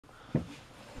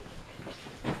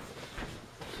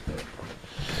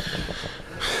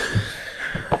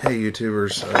Hey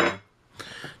YouTubers,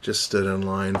 just stood in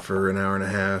line for an hour and a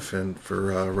half and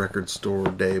for Record Store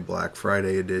Day Black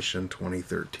Friday Edition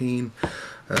 2013.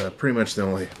 Pretty much the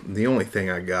only thing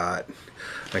I got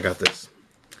this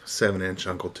 7-inch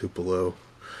Uncle Tupelo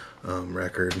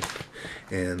record,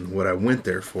 and what I went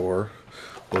there for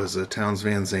was a Townes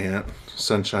Van Zandt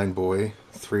Sunshine Boy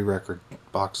 3-record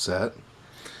box set,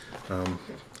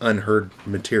 unheard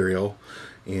material,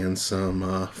 and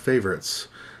some favorites.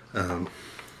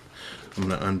 I'm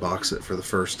going to unbox it for the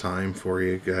first time for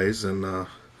you guys, and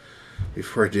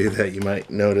before I do that, you might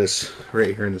notice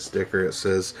right here in the sticker it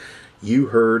says, "You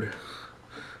heard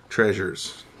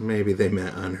treasures." Maybe they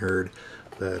meant unheard,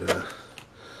 but other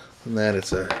than that,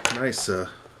 it's a nice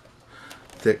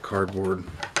thick cardboard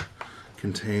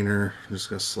container. I'm just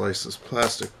going to slice this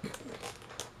plastic.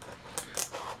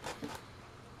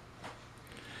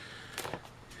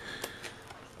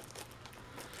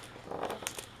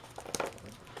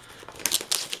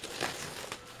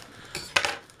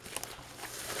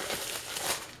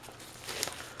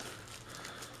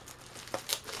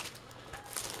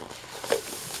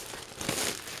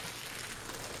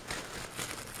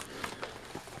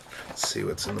 See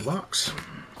what's in the box.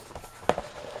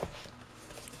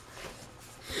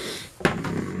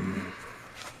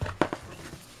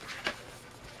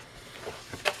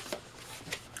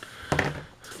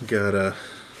 Got a,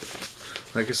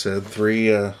 like I said,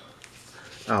 3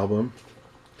 album.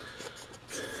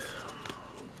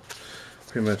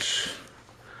 Pretty much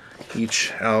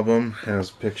each album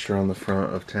has a picture on the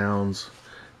front of Townes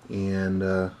and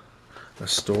a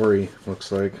story.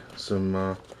 Looks like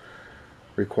some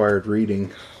required reading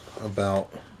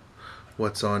about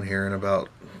what's on here and about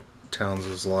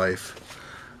Townes' life.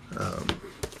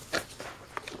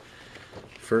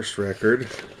 First record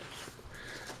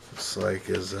looks like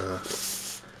is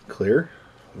clear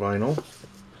vinyl.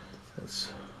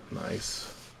 That's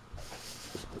nice.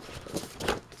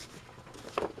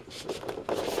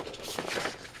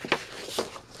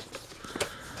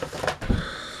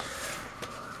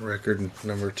 Record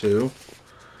number 2.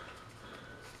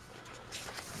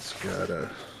 Got on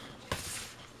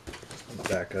the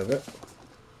back of it,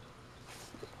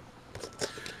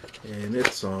 and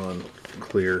it's on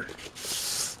clear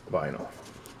vinyl.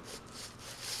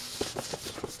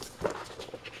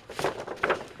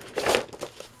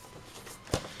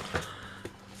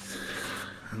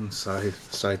 And side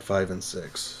 5 and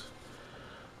 6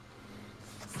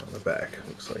 on the back.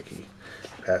 Looks like he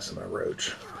passing a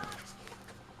roach.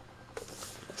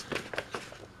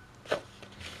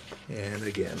 And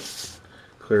again,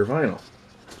 clear vinyl.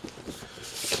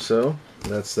 So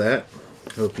that's that.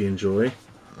 Hope you enjoy.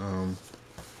 I'll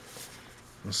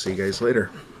see you guys later.